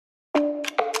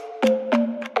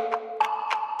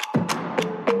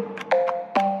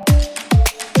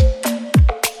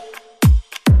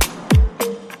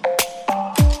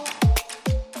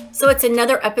It's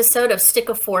another episode of Stick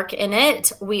a Fork in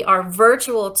It. We are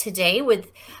virtual today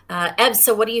with Eb.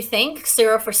 So what do you think?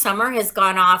 Cereal for Summer has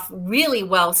gone off really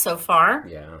well so far,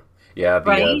 Yeah. The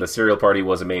right? cereal party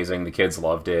was amazing. The kids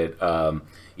loved it.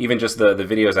 Even just the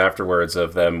videos afterwards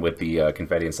of them with the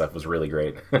confetti and stuff was really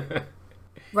great.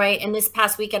 Right. And this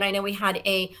past weekend, I know we had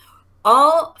a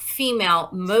all-female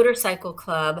motorcycle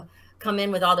club come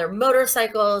in with all their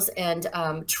motorcycles and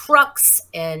trucks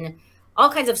and all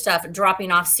kinds of stuff,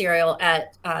 dropping off cereal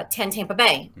at 10 Tampa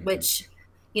Bay, Mhm. which,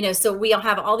 so we'll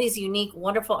have all these unique,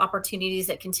 wonderful opportunities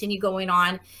that continue going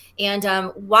on. And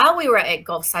while we were at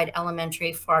Gulfside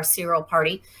Elementary for our cereal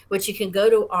party, which you can go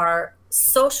to our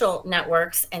social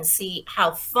networks and see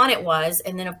how fun it was.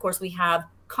 And then, of course, we have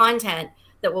content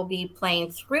that will be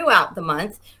playing throughout the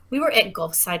month. We were at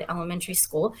Gulfside Elementary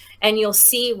School, and you'll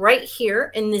see right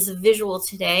here in this visual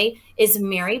today is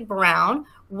Mary Brown.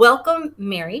 Welcome,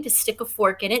 Mary, to Stick a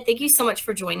Fork in It. Thank you so much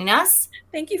for joining us.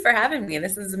 Thank you for having me.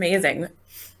 This is amazing.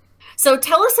 So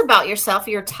tell us about yourself,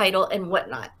 your title, and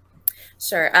whatnot.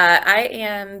 Sure. I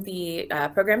am the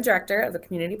program director of the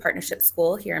Community Partnership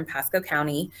School here in Pasco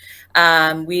County.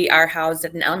 We are housed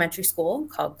at an elementary school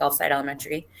called Gulfside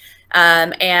Elementary.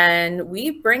 And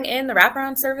we bring in the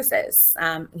wraparound services,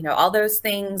 all those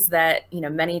things that,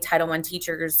 many Title I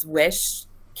teachers wish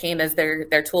came as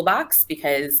their toolbox,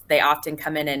 because they often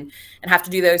come in and have to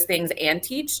do those things and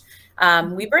teach.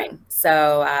 We bring.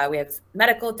 So we have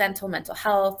medical, dental, mental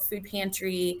health, food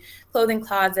pantry, clothing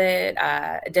closet,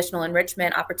 additional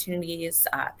enrichment opportunities,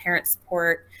 parent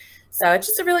support. So it's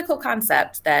just a really cool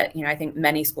concept that, I think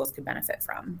many schools could benefit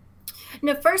from.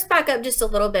 Now, first back up just a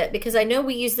little bit, because I know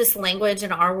we use this language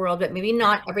in our world, but maybe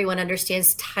not everyone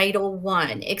understands Title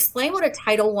I. Explain what a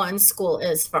Title I school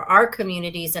is for our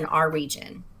communities in our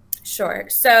region. Sure.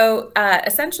 So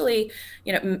essentially,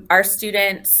 our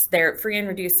students, their free and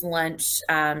reduced lunch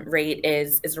rate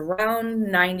is around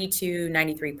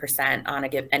 92-93% on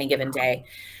any given day,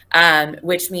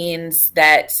 which means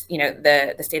that,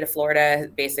 the state of Florida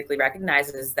basically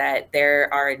recognizes that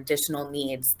there are additional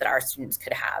needs that our students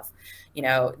could have.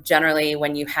 Generally,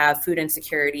 when you have food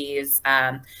insecurities,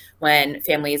 when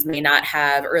families may not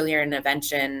have earlier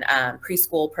intervention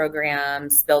preschool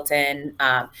programs built in,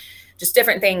 just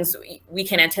different things, we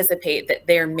can anticipate that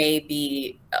there may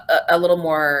be a little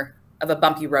more of a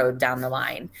bumpy road down the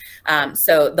line.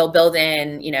 So they'll build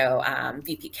in,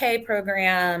 VPK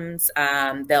programs.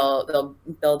 They'll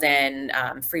build in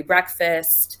free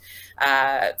breakfast,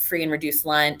 free and reduced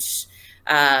lunch.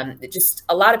 Just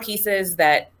a lot of pieces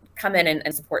that come in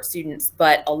and support students,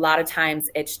 but a lot of times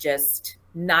it's just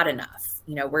not enough.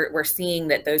 We're seeing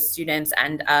that those students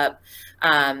end up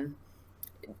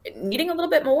needing a little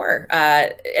bit more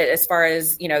as far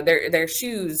as, their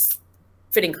shoes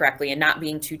fitting correctly and not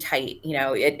being too tight.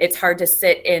 It's hard to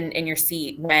sit in your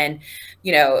seat when,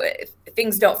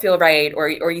 things don't feel right, or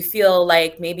you feel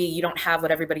like maybe you don't have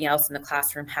what everybody else in the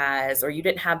classroom has, or you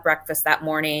didn't have breakfast that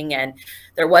morning and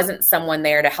there wasn't someone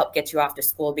there to help get you off to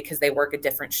school because they work a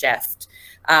different shift.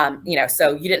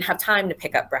 So you didn't have time to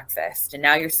pick up breakfast, and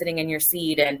now you're sitting in your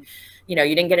seat and, you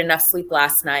didn't get enough sleep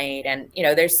last night. And,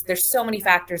 there's so many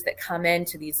factors that come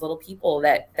into these little people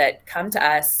that come to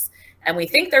us, and we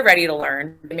think they're ready to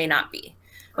learn. They may not be,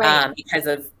 Right. because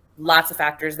of lots of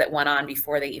factors that went on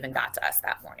before they even got to us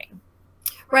that morning.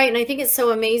 Right. And I think it's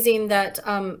so amazing that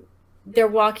they're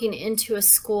walking into a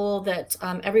school that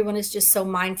everyone is just so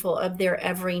mindful of their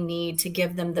every need to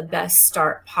give them the best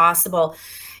start possible.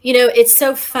 It's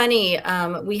so funny.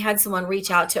 We had someone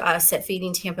reach out to us at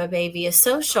Feeding Tampa Bay via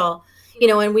social,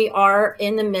 and we are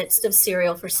in the midst of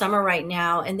Cereal for Summer right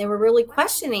now. And they were really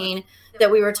questioning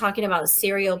that we were talking about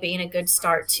cereal being a good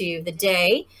start to the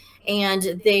day.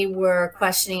 And they were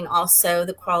questioning also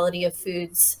the quality of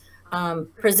foods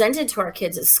presented to our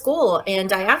kids at school.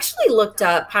 And I actually looked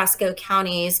up Pasco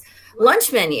County's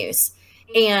lunch menus,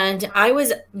 and I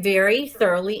was very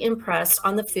thoroughly impressed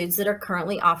on the foods that are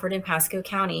currently offered in Pasco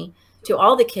County to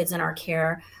all the kids in our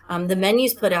care. The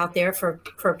menus put out there for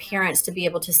parents to be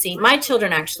able to see. My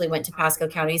children actually went to Pasco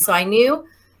County, so I knew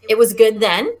it was good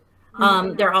then.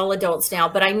 They're all adults now,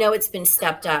 but I know it's been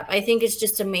stepped up. I think it's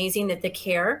just amazing that the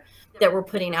care that we're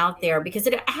putting out there, because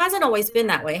it hasn't always been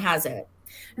that way, has it?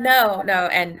 No.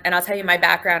 And I'll tell you my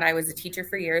background. I was a teacher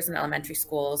for years in elementary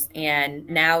schools. And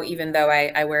now, even though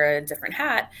I wear a different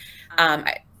hat,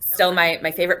 still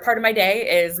my favorite part of my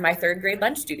day is my third grade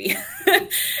lunch duty.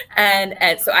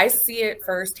 and so I see it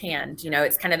firsthand.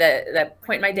 It's kind of the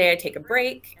point in my day I take a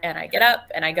break and I get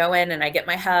up and I go in and I get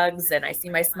my hugs and I see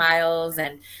my smiles.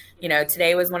 And,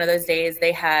 today was one of those days.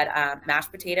 They had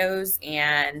mashed potatoes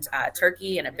and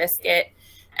turkey and a biscuit.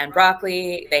 and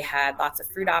broccoli. They had lots of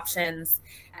fruit options.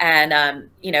 And,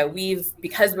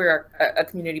 because we're a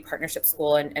community partnership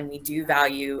school and we do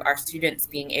value our students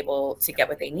being able to get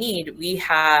what they need, we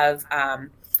have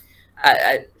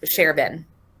a share bin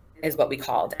is what we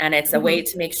called. And it's a way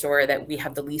to make sure that we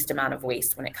have the least amount of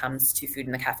waste when it comes to food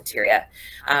in the cafeteria.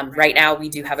 Right now, we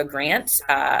do have a grant,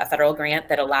 a federal grant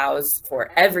that allows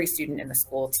for every student in the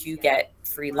school to get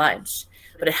free lunch,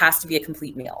 but it has to be a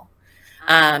complete meal.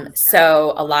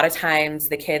 So a lot of times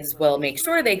the kids will make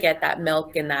sure they get that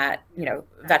milk and that,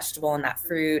 vegetable and that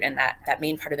fruit and that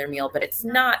main part of their meal, but it's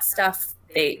not stuff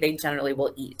they generally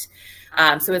will eat.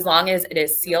 So as long as it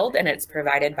is sealed and it's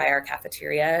provided by our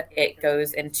cafeteria, it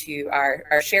goes into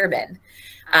our share bin.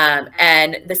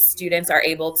 And the students are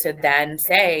able to then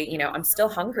say, I'm still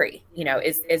hungry.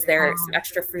 Is there some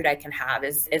extra fruit I can have?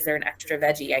 Is there an extra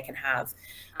veggie I can have?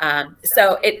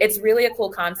 So it's really a cool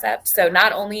concept. So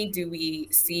not only do we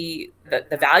see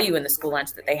the value in the school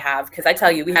lunch that they have, because I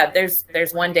tell you,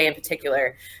 there's one day in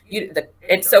particular,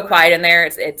 it's so quiet in there.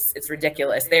 It's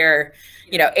ridiculous. They're,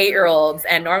 8-year-olds,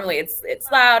 and normally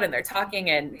it's loud and they're talking,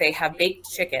 and they have baked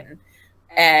chicken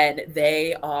and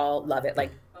they all love it.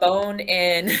 Like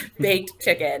bone-in baked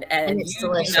chicken, and it's you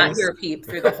delicious. do not hear a peep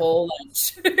through the whole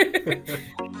lunch.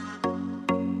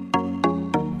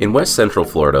 In West Central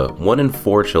Florida, 1 in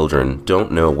 4 children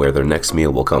don't know where their next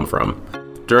meal will come from.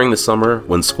 During the summer,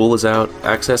 when school is out,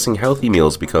 accessing healthy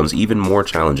meals becomes even more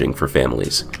challenging for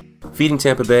families. Feeding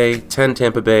Tampa Bay, 10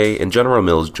 Tampa Bay, and General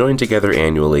Mills join together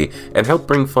annually and help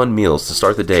bring fun meals to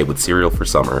start the day with Cereal for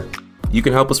Summer. You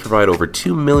can help us provide over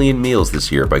 2 million meals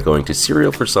this year by going to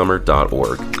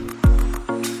cerealforsummer.org.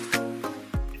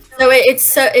 So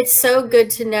it's so good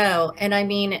to know. And I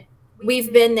mean,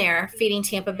 we've been there feeding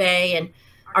Tampa Bay and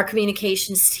our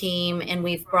communications team, and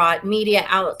we've brought media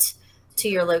out to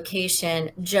your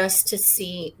location just to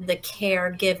see the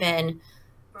care given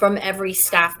from every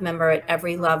staff member at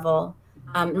every level,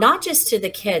 not just to the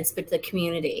kids, but the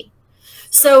community.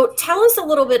 So tell us a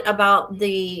little bit about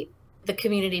the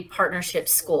Community Partnership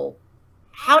School.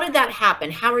 How did that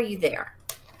happen? How are you there?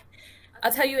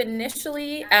 I'll tell you,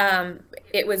 initially,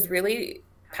 it was really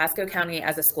Pasco County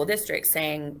as a school district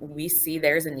saying, we see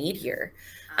there's a need here.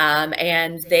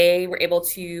 And they were able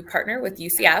to partner with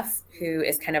UCF, who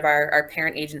is kind of our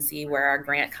parent agency where our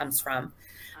grant comes from.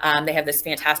 They have this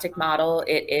fantastic model.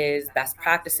 It is best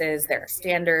practices. There are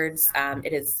standards.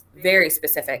 It is very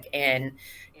specific in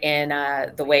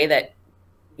the way that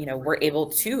we're able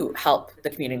to help the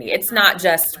community. It's not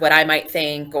just what I might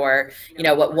think or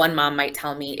what one mom might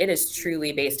tell me. It is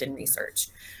truly based in research.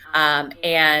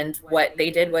 And what they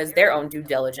did was their own due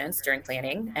diligence during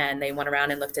planning, and they went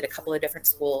around and looked at a couple of different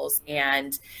schools,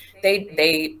 and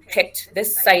they picked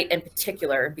this site in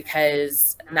particular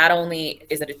because not only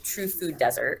is it a true food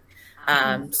desert,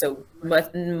 so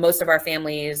most of our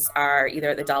families are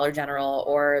either at the Dollar General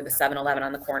or the 7-Eleven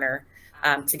on the corner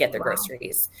to get their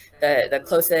groceries. The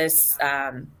closest,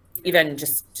 even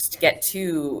just to get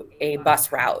to a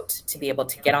bus route to be able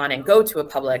to get on and go to a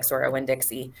Publix or a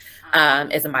Winn-Dixie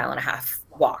is a 1.5 mile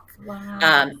walk.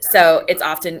 Wow. So it's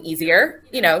often easier,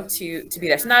 to be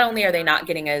there. So not only are they not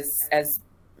getting as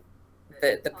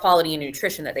the quality and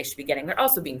nutrition that they should be getting, they're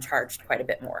also being charged quite a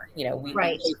bit more. We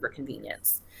pay for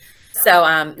convenience. So,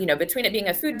 between it being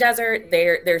a food desert,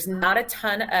 there's not a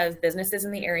ton of businesses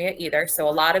in the area either. So a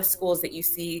lot of schools that you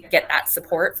see get that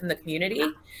support from the community.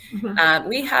 Mm-hmm.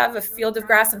 We have a field of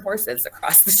grass and horses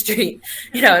across the street,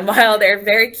 and while they're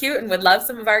very cute and would love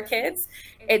some of our kids,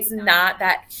 it's not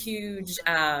that huge.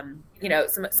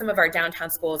 Some of our downtown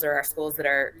schools or our schools that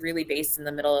are really based in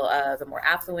the middle of a more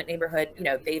affluent neighborhood,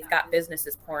 they've got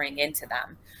businesses pouring into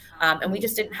them. And we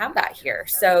just didn't have that here.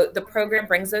 So the program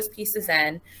brings those pieces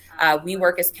in. We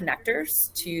work as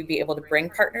connectors to be able to bring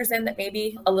partners in that may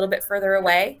be a little bit further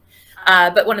away.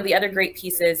 But one of the other great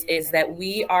pieces is that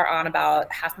we are on about a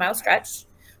 1/2 mile stretch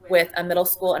with a middle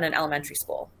school and an elementary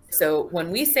school. So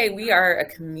when we say we are a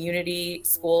community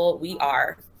school, we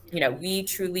are, we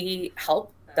truly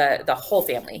help the whole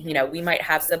family. We might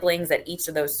have siblings at each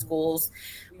of those schools.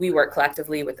 We work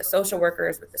collectively with the social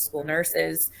workers, with the school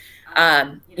nurses.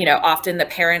 Often the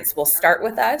parents will start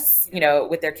with us,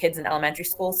 with their kids in elementary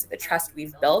school. So the trust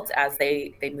we've built as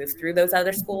they move through those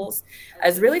other schools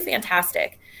is really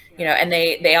fantastic. And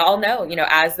they all know,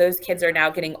 as those kids are now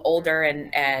getting older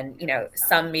and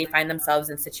some may find themselves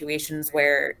in situations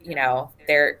where,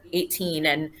 they're 18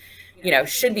 and,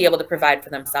 should be able to provide for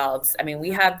themselves. I mean,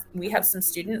 we have some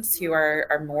students who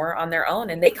are more on their own,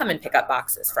 and they come and pick up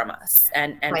boxes from us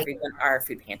and Right. frequent our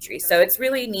food pantry. So it's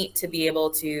really neat to be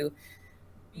able to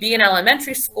be an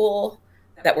elementary school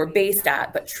that we're based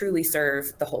at, but truly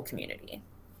serve the whole community.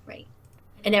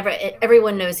 and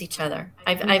everyone knows each other.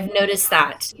 I've noticed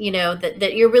that,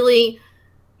 that you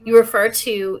refer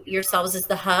to yourselves as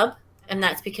the hub, and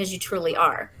that's because you truly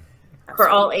are. Absolutely. For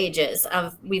all ages.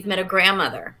 We've met a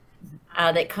grandmother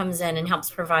that comes in and helps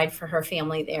provide for her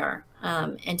family there,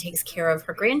 and takes care of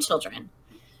her grandchildren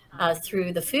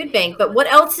through the food bank. But what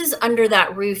else is under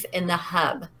that roof in the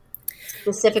hub,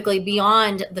 specifically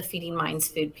beyond the Feeding Minds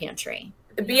food pantry?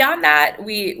 Beyond that,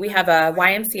 we have a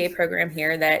YMCA program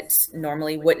here that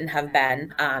normally wouldn't have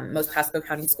been. Most Pasco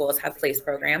County schools have PLACE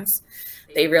programs.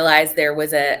 They realized there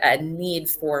was a need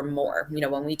for more.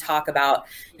 When we talk about,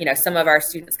 some of our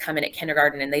students come in at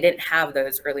kindergarten and they didn't have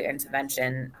those early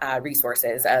intervention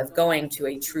resources of going to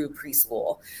a true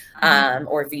preschool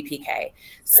or VPK.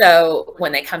 So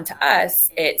when they come to us,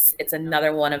 it's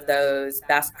another one of those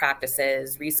best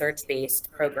practices, research-based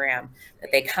program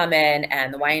that they come in,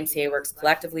 and the YMCA works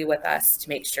collectively with us to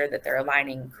make sure that they're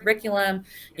aligning curriculum.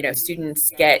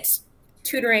 Students get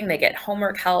tutoring, they get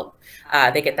homework help,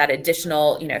 they get that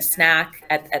additional, snack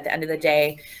at the end of the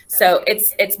day. So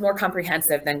it's more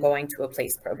comprehensive than going to a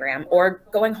PLACE program or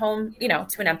going home, to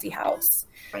an empty house.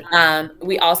 Right.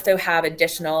 We also have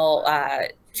additional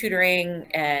tutoring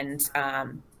and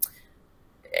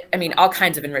all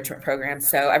kinds of enrichment programs.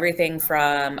 So everything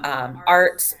from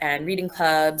art and reading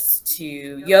clubs to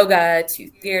yoga to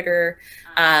theater,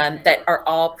 that are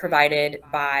all provided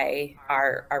by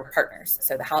our partners.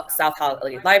 So the South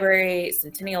Holly Library,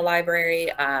 Centennial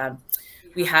Library.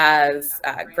 We have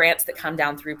grants that come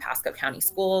down through Pasco County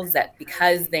Schools that,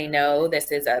 because they know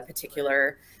this is a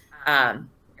particular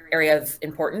area of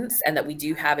importance and that we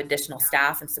do have additional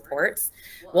staff and supports,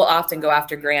 we'll often go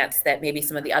after grants that maybe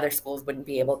some of the other schools wouldn't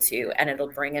be able to, and it'll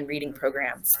bring in reading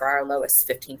programs for our lowest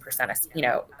 15% of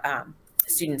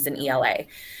students in ELA.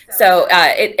 So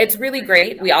it's really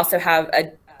great. We also have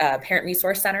a parent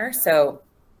resource center. So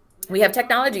we have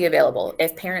technology available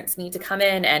if parents need to come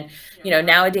in, and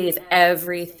nowadays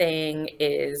everything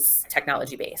is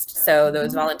technology based. So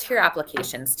those volunteer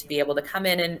applications to be able to come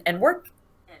in and work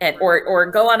or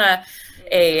go on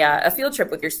a field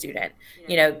trip with your student.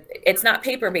 It's not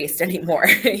paper based anymore.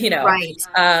 Right.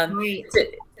 Right.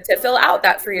 To fill out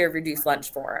that free or reduced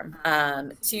lunch form.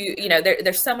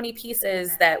 There's so many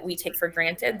pieces that we take for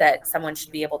granted that someone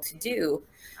should be able to do.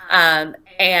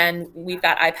 And we've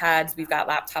got iPads, we've got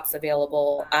laptops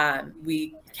available.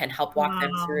 We can help walk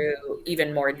them through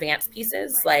even more advanced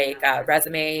pieces like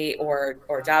resume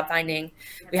or job finding.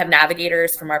 We have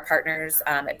navigators from our partners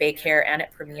at Baycare and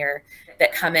at Premier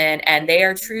that come in, and they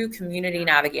are true community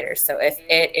navigators. So if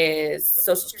it is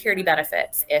Social Security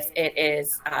benefits, if it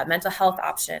is mental health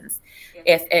options,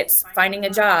 if it's finding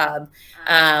a job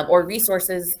or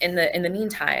resources in the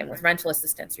meantime with rental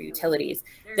assistance or utilities,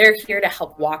 they're here to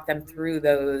help walk them through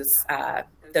those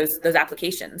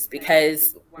applications,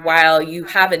 because while you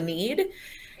have a need,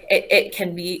 it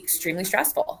can be extremely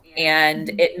stressful, and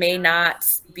it may not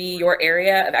be your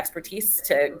area of expertise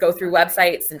to go through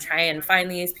websites and try and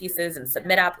find these pieces and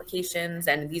submit applications.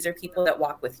 And these are people that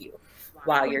walk with you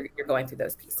while you're going through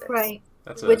those pieces. Right.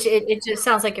 Which it just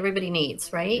sounds like everybody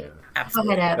needs, right? Yeah.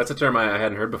 Absolutely. That's a term I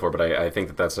hadn't heard before, but I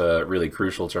think that's a really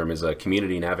crucial term, is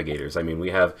community navigators. We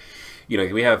have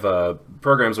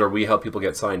programs where we help people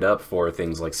get signed up for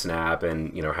things like SNAP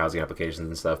and, housing applications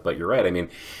and stuff. But you're right.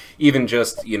 Even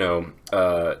just,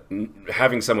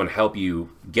 having someone help you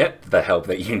get the help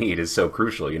that you need is so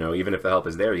crucial. Even if the help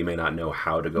is there, you may not know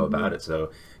how to go about it. So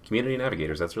community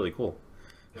navigators, that's really cool.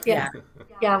 Yeah.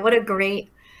 Yeah. What a great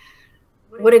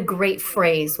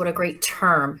phrase. What a great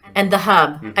term. And the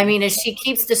hub. Mm-hmm. As she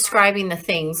keeps describing the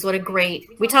things,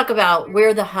 we talk about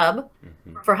we're the hub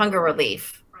for hunger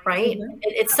relief. Right? Mm-hmm.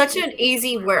 It's such an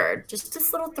easy word. Just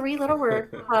this three little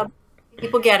word.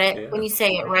 People get it when you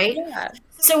say it, right? Yeah.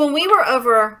 So when we were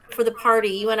over for the party,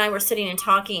 you and I were sitting and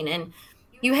talking, and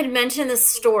you had mentioned this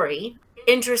story,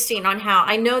 interesting, on how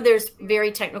I know there's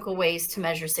very technical ways to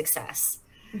measure success.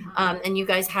 Mm-hmm. And you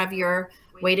guys have your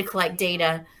way to collect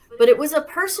data, but it was a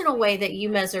personal way that you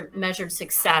measured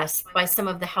success by some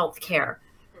of the health care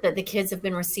that the kids have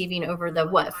been receiving over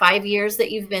the 5 years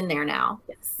that you've been there now?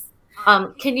 Yes.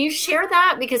 Can you share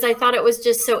that? Because I thought it was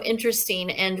just so interesting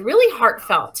and really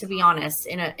heartfelt, to be honest,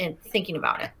 in thinking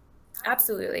about it.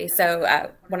 Absolutely. So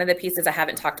one of the pieces I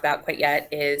haven't talked about quite yet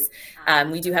is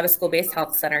we do have a school-based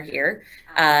health center here.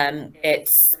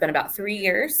 It's been about 3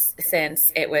 years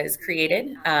since it was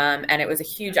created, and it was a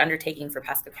huge undertaking for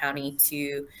Pasco County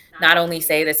to not only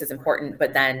say this is important,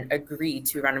 but then agree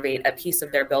to renovate a piece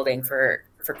of their building for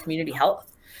community health.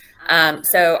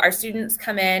 So our students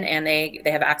come in and they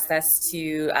have access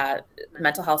to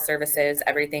mental health services,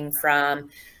 everything from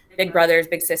big brothers,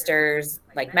 big sisters,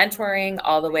 like mentoring,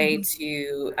 all the way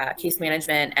to case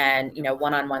management and,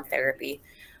 one-on-one therapy.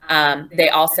 They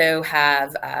also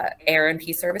have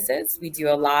AR&P services. We do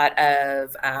a lot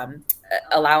of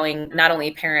allowing not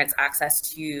only parents access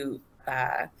to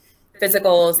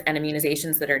physicals and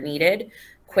immunizations that are needed,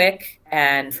 quick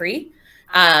and free,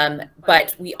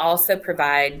 but we also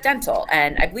provide dental.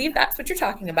 And I believe that's what you're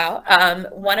talking about.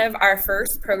 One of our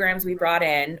first programs we brought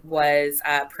in was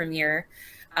Premier,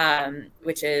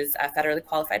 which is a federally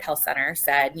qualified health center,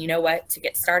 said, you know what, to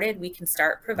get started, we can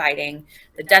start providing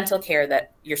the dental care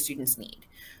that your students need.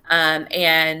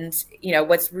 And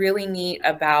what's really neat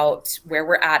about where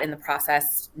we're at in the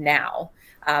process now,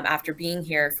 after being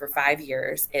here for 5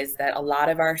 years, is that a lot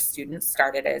of our students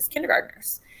started as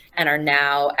kindergartners and are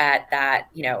now at that,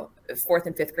 4th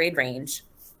and 5th grade range.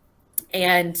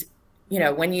 And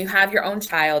when you have your own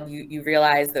child, you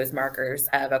realize those markers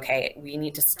of, okay, we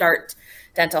need to start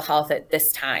dental health at this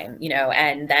time,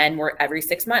 and then every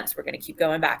 6 months, we're going to keep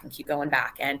going back.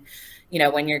 And,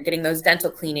 when you're getting those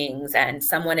dental cleanings and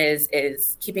someone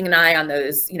is keeping an eye on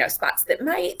those, spots that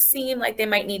might seem like they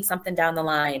might need something down the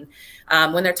line,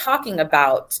 when they're talking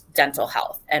about dental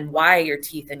health and why your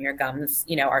teeth and your gums,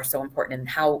 are so important and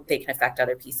how they can affect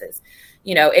other pieces,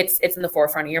 it's in the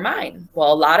forefront of your mind.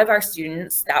 Well, a lot of our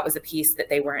students, that was a piece that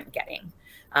they weren't getting.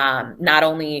 Not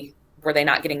only were they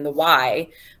not getting the why,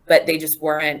 but they just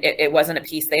weren't, it wasn't a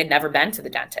piece. They had never been to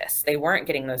the dentist. They weren't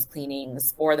getting those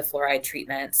cleanings or the fluoride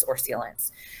treatments or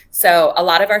sealants. So a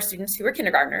lot of our students who were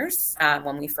kindergartners,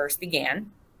 when we first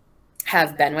began,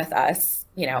 have been with us,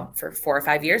 for 4 or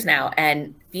 5 years now,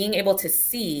 and being able to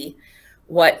see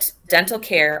what dental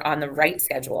care on the right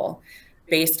schedule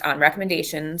based on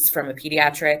recommendations from a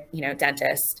pediatric,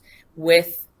 dentist,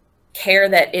 with care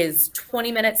that is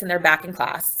 20 minutes and they're back in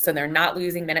class. So they're not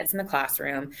losing minutes in the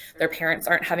classroom. Their parents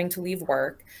aren't having to leave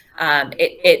work.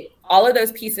 All of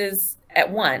those pieces at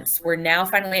once, we're now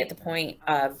finally at the point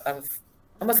of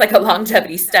almost like a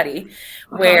longevity study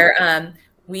where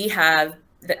we have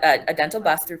a dental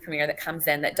bus through Premier that comes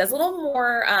in that does a little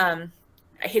more, I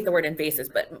hate the word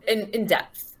invasive, but in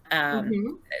depth.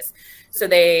 So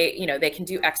they can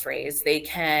do x-rays. They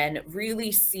can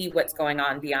really see what's going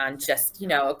on beyond just,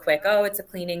 a quick, oh, it's a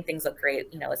cleaning, things look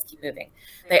great, let's keep moving.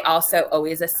 They also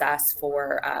always assess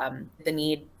for the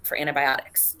need for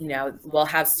antibiotics. We'll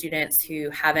have students who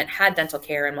haven't had dental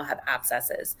care and will have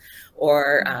abscesses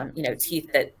or,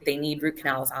 teeth that they need root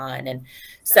canals on. And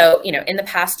so, in the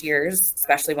past years,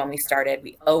 especially when we started,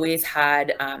 we always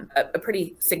had a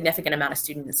pretty significant amount of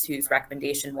students whose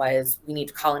recommendation was we need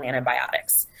to call in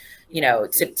antibiotics.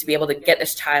 To be able to get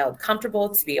this child comfortable,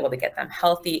 to be able to get them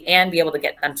healthy, and be able to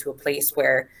get them to a place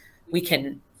where we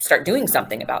can start doing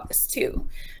something about this too.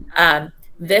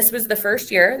 This was the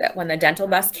first year that when the dental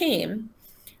bus came,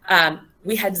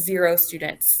 we had 0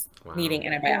 students needing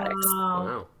antibiotics.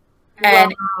 Wow.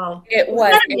 And it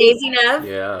was amazing.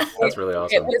 Yeah, that's really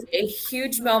awesome. It was a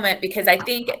huge moment because I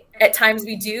think at times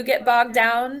we do get bogged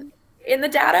down in the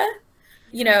data.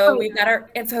 We've got our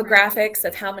infographics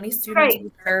of how many students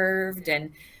we served,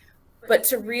 but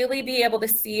to really be able to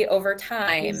see over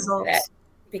time that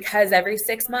because every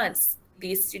 6 months,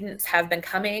 these students have been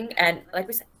coming and like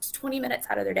we said, it's 20 minutes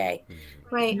out of their day.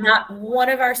 Right. Not one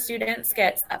of our students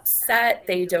gets upset.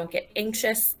 They don't get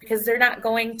anxious because they're not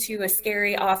going to a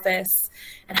scary office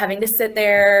and having to sit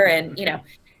there and,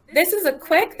 this is a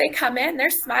quick, they come in, they're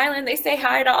smiling, they say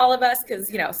hi to all of us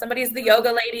because, somebody's the yoga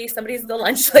lady, somebody's the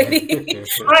lunch lady.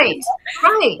 Right.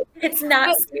 It's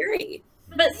not scary.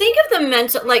 But think of the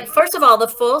mental, first of all, the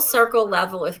full circle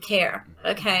level of care,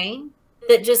 okay,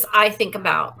 that just I think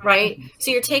about, right?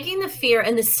 So you're taking the fear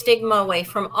and the stigma away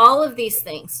from all of these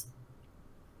things.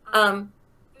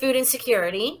 Food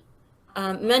insecurity,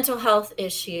 mental health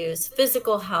issues,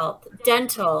 physical health,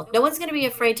 dental. No one's going to be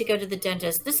afraid to go to the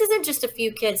dentist. This isn't just a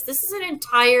few kids. This is an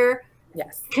entire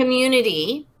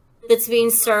community that's being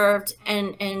served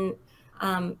and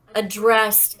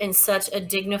addressed in such a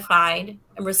dignified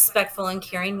and respectful and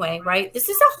caring way, right? This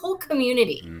is a whole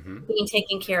community being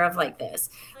taken care of like this.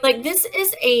 This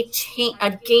is a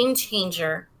game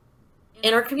changer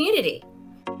in our community.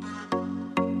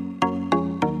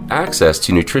 Access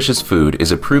to nutritious food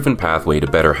is a proven pathway to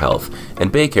better health,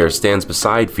 and Baycare stands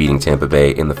beside Feeding Tampa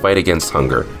Bay in the fight against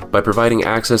hunger by providing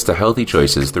access to healthy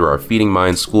choices through our Feeding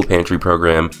Minds school pantry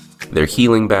program, their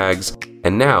healing bags,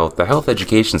 and now the health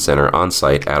education center on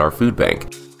site at our food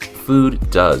bank. Food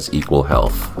does equal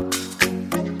health.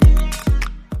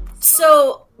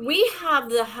 So we have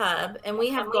the hub and we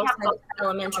have Gulfside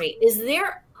Elementary. Is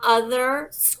there other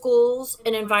schools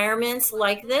and environments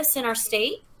like this in our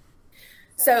state?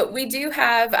 So we do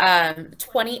have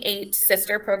 28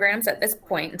 sister programs at this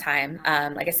point in time.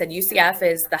 Like I said, UCF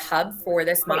is the hub for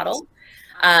this model.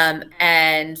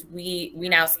 And we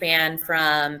now span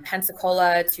from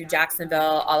Pensacola to Jacksonville,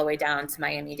 all the way down to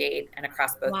Miami-Dade and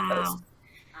across both coasts.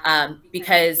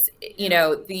 Because, you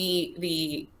know,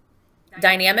 the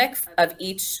dynamic of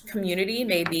each community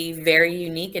may be very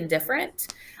unique and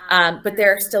different, but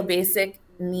there are still basic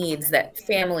needs that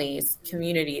families,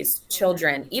 communities,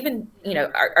 children, even, you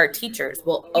know, our teachers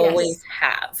will always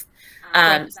have.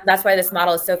 So that's why this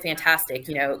model is so fantastic.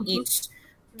 You know, each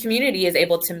community is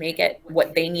able to make it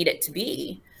what they need it to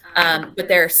be. But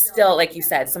there are still, like you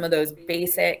said, some of those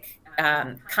basic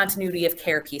continuity of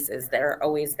care pieces that are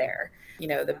always there. You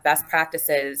know, the best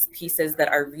practices, pieces that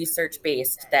are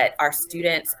research-based, that our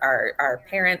students, our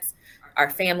parents, our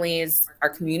families, our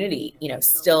community, you know,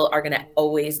 still are going to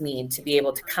always need to be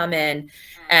able to come in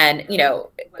and, you know,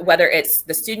 whether it's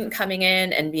the student coming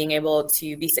in and being able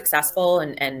to be successful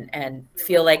and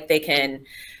feel like they can,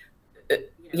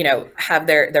 you know, have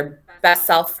their best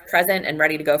self present and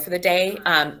ready to go for the day.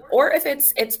 Or if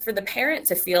it's for the parent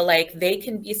to feel like they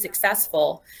can be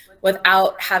successful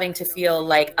without having to feel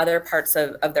like other parts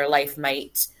of their life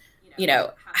might, you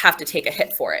know, have to take a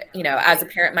hit for it. You know, as a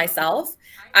parent myself,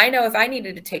 I know if I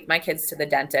needed to take my kids to the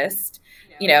dentist,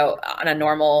 you know, on a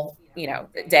normal, you know,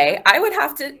 day, I would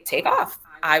have to take off.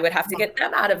 I would have to get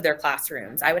them out of their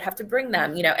classrooms. I would have to bring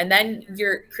them, you know, and then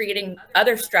you're creating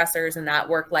other stressors in that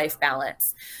work-life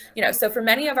balance. You know, so for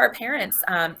many of our parents,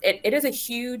 it is a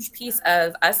huge piece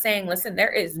of us saying, listen,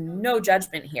 there is no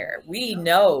judgment here. We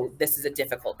know this is a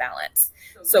difficult balance.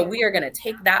 So we are going to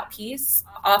take that piece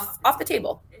off the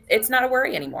table. It's not a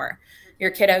worry anymore. Your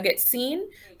kiddo gets seen,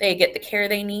 they get the care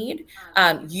they need.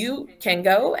 You can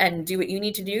go and do what you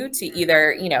need to do to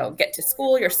either, you know, get to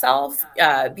school yourself,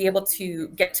 be able to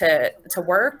get to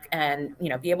work and, you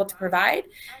know, be able to provide.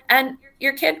 And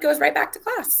your kid goes right back to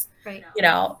class. Right. You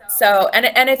know, so,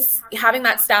 and it's having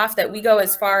that staff that we go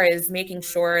as far as making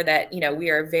sure that, you know, we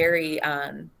are very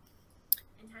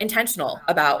intentional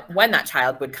about when that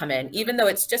child would come in, even though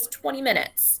it's just 20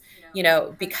 minutes, you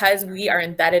know, because we are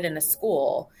embedded in the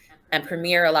school. And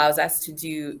Premier allows us to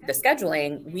do the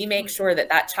scheduling. We make sure that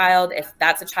that child, if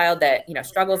that's a child that, you know,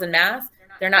 struggles in math,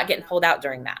 they're not getting pulled out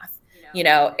during math. You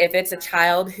know, if it's a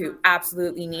child who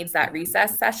absolutely needs that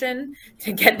recess session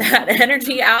to get that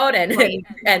energy out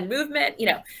and movement, you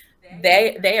know,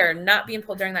 they are not being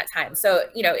pulled during that time. So,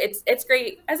 you know, it's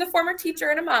great as a former teacher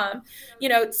and a mom, you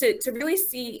know, to really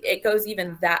see it goes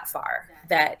even that far,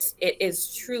 that it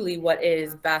is truly what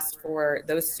is best for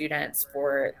those students,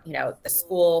 for, you know, the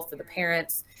school, for the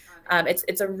parents.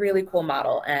 It's a really cool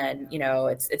model. And, you know,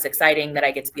 it's exciting that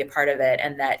I get to be a part of it,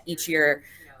 and that each year,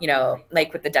 you know,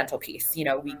 like with the dental piece, you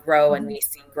know, we grow and we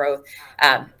see growth.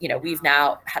 You know, we've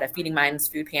now had a Feeding Minds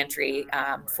food pantry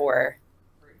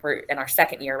we're in our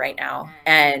second year right now.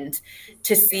 And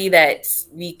to see that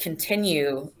we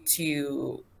continue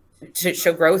to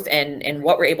show growth in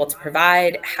what we're able to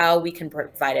provide, how we can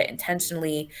provide it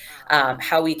intentionally,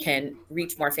 how we can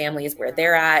reach more families where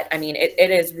they're at. I mean,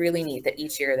 it is really neat that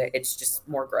each year that it's just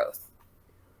more growth.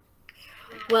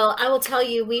 Well, I will tell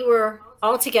you, we were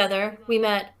all together. We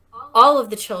met all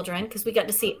of the children because we got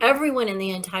to see everyone in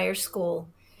the entire school.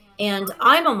 And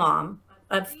I'm a mom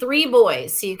of 3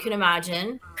 boys, so you can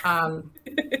imagine,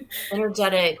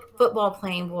 energetic football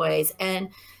playing boys. And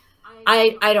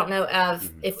I don't know,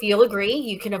 Ev, if you'll agree,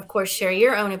 you can of course share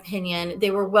your own opinion.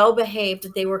 They were well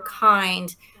behaved, they were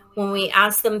kind when we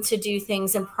asked them to do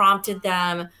things and prompted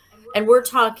them. And we're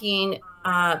talking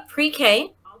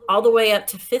pre-K all the way up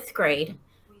to 5th grade.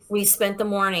 We spent the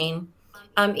morning,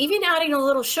 even adding a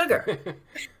little sugar.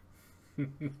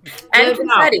 And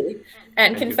confetti.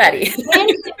 And confetti.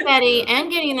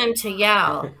 And getting them to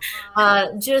yell.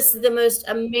 Just the most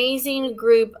amazing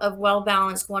group of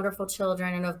well-balanced, wonderful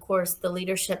children. And of course, the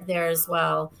leadership there as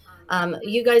well.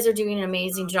 You guys are doing an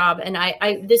amazing job. And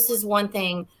I this is one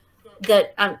thing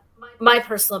that my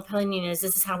personal opinion is,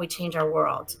 this is how we change our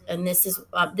world. And this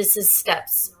is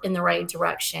steps in the right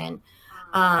direction.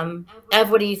 Ev,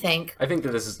 what do you think? I think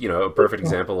that this is, you know, a perfect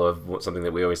example of something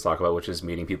that we always talk about, which is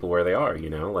meeting people where they are. You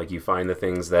know, like you find the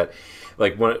things that,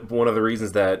 like one of the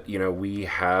reasons that, you know, we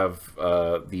have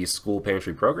the school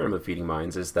pantry program of Feeding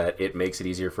Minds is that it makes it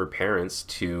easier for parents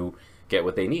to get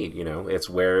what they need. You know, it's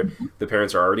where the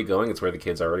parents are already going. It's where the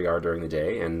kids already are during the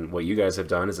day. And what you guys have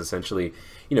done is essentially,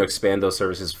 you know, expand those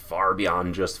services far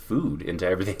beyond just food into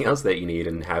everything else that you need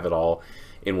and have it all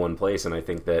in one place. And I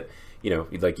think that, you know,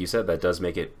 like you said, that does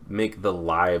make the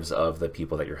lives of the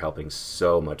people that you're helping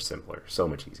so much simpler, so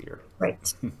much easier.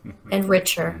 Right. And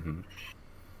richer.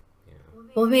 Yeah.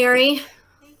 Well, Mary,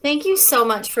 Thank you so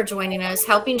much for joining us,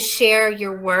 helping share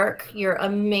your work, your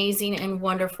amazing and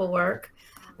wonderful work.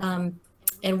 And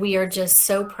we are just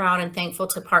so proud and thankful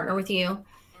to partner with you.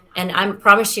 And I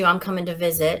promise you, I'm coming to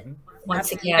visit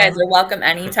once again. You guys are welcome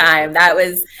anytime. That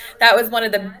was one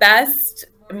of the best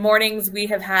mornings we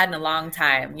have had in a long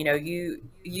time. You know,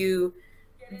 you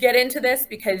get into this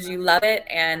because you love it.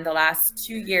 And the last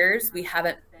 2 years, we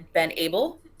haven't been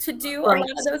able to do a lot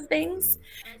of those things.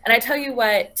 And I tell you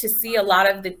what, to see a lot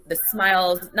of the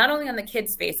smiles, not only on the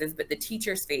kids' faces, but the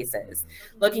teachers' faces,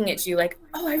 looking at you like,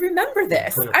 oh, I remember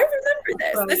this. I remember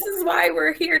this. Right. This is why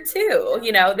we're here too.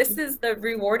 You know, this is the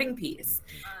rewarding piece.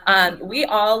 We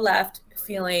all left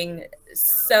feeling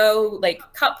so like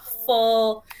cup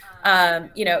full.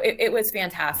 You know, it was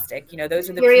fantastic. You know, those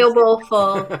are the cereal bowl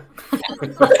full.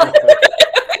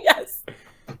 Yes.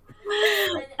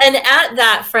 And at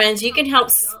that, friends, you can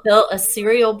help fill a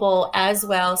cereal bowl as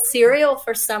well.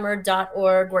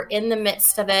 Cerealforsummer.org. We're in the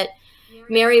midst of it.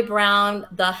 Mary Brown,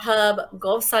 the Hub,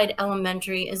 Gulfside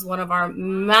Elementary is one of our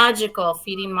magical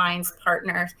Feeding Minds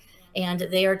partners, and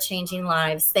they are changing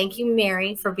lives. Thank you,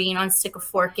 Mary, for being on Stick a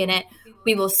Fork in It.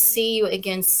 We will see you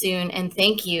again soon, and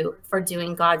thank you for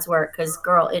doing God's work, because,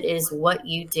 girl, it is what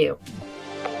you do.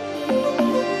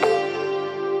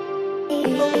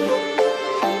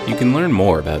 You can learn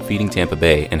more about Feeding Tampa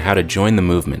Bay and how to join the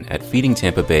movement at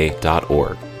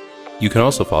feedingtampabay.org. You can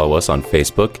also follow us on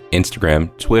Facebook,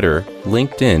 Instagram, Twitter,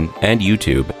 LinkedIn, and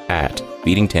YouTube at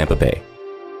Feeding Tampa Bay.